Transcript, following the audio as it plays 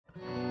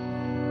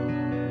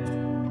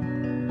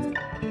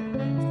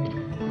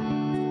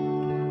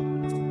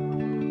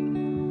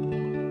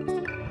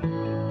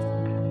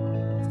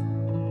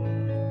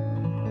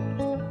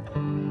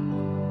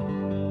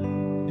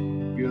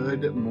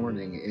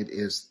morning. It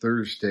is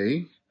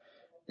Thursday,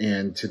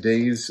 and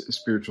today's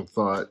spiritual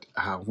thought,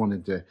 I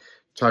wanted to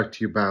talk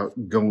to you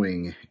about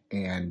going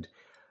and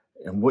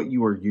what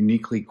you are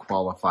uniquely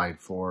qualified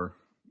for.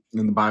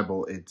 In the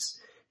Bible,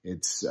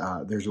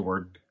 there's a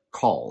word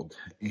called,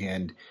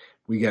 and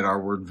we get our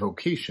word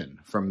vocation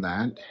from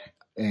that.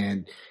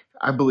 And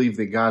I believe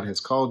that God has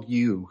called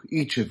you,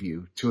 each of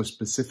you, to a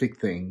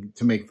specific thing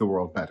to make the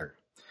world better.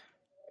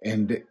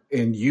 And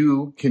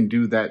you can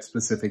do that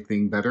specific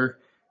thing better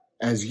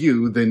as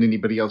you than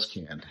anybody else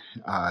can.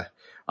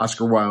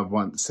 Oscar Wilde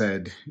once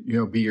said,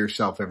 be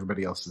yourself,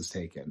 everybody else is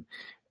taken.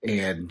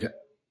 And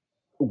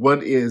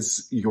what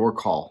is your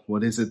call?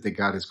 What is it that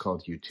God has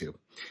called you to?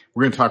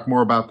 We're going to talk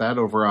more about that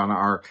over on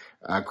our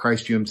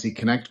Christ UMC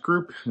Connect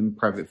group and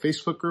private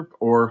Facebook group,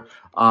 or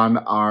on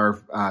our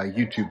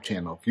YouTube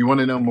channel. If you want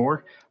to know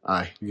more,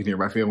 you can hear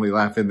my family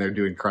laughing. They're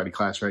doing karate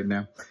class right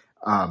now.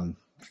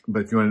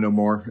 But if you want to know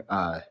more,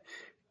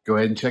 go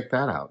ahead and check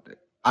that out.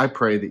 I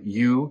pray that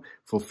you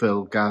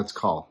fulfill God's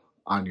call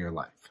on your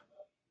life.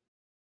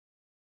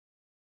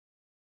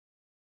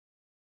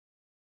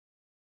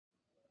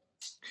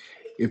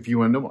 If you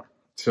want to know more.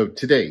 So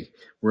today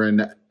we're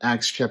in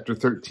Acts chapter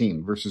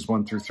 13, verses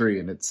 1 through 3,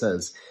 and it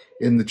says,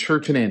 "In the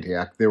church in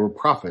Antioch there were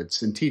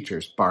prophets and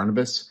teachers,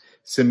 Barnabas,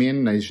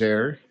 Simeon,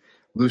 Niger,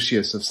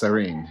 Lucius of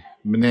Cyrene,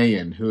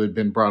 Manaen, who had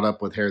been brought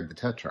up with Herod the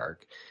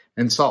Tetrarch,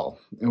 and Saul.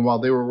 And while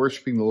they were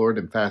worshiping the Lord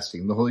and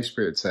fasting, the Holy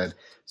Spirit said,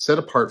 'Set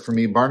apart for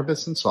me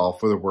Barnabas and Saul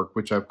for the work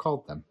which I've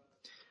called them.'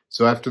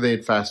 So after they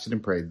had fasted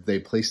and prayed, they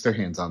placed their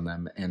hands on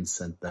them and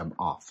sent them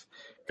off."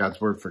 God's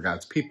word for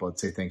God's people. I'd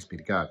say thanks be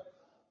to God.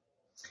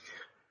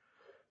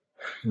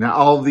 Now,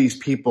 all of these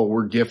people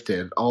were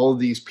gifted. All of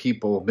these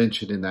people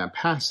mentioned in that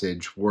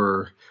passage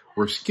were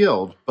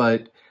skilled,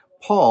 but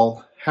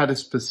Paul had a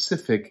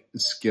specific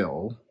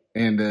skill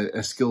and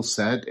a skill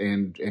set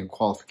and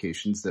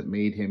qualifications that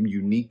made him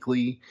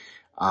uniquely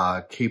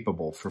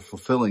capable for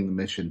fulfilling the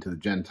mission to the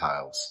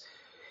Gentiles.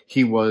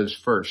 He was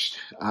first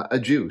a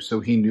Jew, so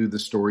he knew the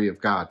story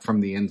of God from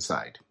the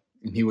inside,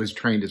 and he was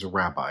trained as a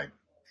rabbi.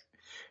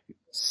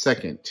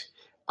 Second,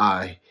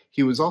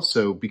 he was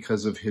also,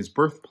 because of his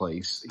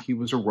birthplace, he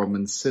was a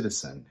Roman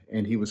citizen,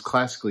 and he was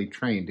classically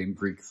trained in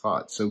Greek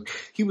thought. So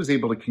he was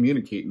able to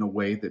communicate in a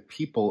way that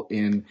people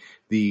in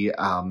the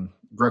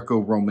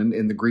Greco-Roman,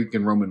 in the Greek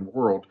and Roman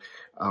world,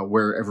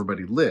 where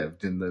everybody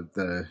lived, in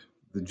the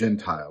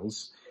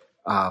Gentiles,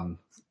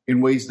 in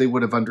ways they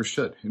would have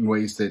understood, in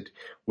ways that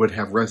would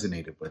have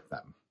resonated with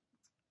them.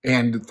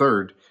 And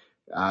third,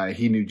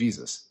 he knew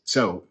Jesus.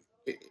 So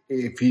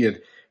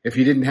if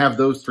he didn't have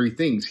those three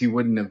things, he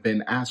wouldn't have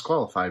been as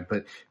qualified.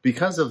 But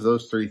because of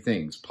those three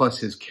things, plus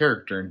his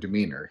character and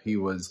demeanor, he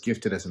was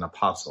gifted as an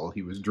apostle.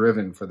 He was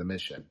driven for the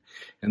mission,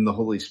 and the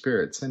Holy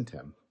Spirit sent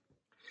him.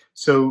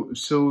 So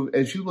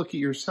as you look at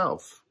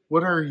yourself,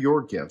 what are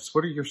your gifts?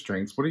 What are your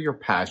strengths? What are your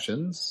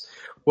passions?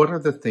 What are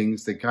the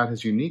things that God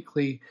has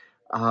uniquely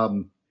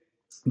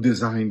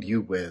designed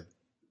you with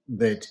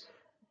that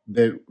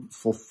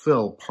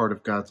fulfill part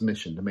of God's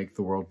mission to make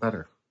the world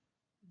better?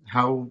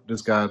 How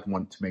does God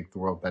want to make the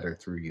world better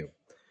through you?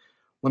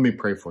 Let me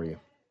pray for you.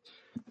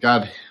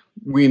 God,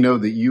 we know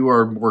that you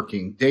are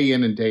working day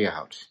in and day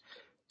out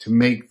to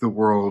make the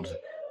world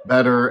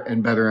better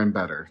and better and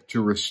better,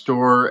 to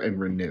restore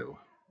and renew.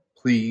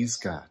 Please,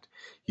 God,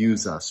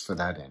 use us for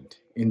that end.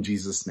 In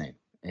Jesus' name,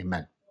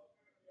 amen.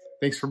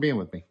 Thanks for being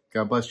with me.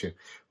 God bless you.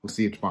 We'll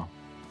see you tomorrow.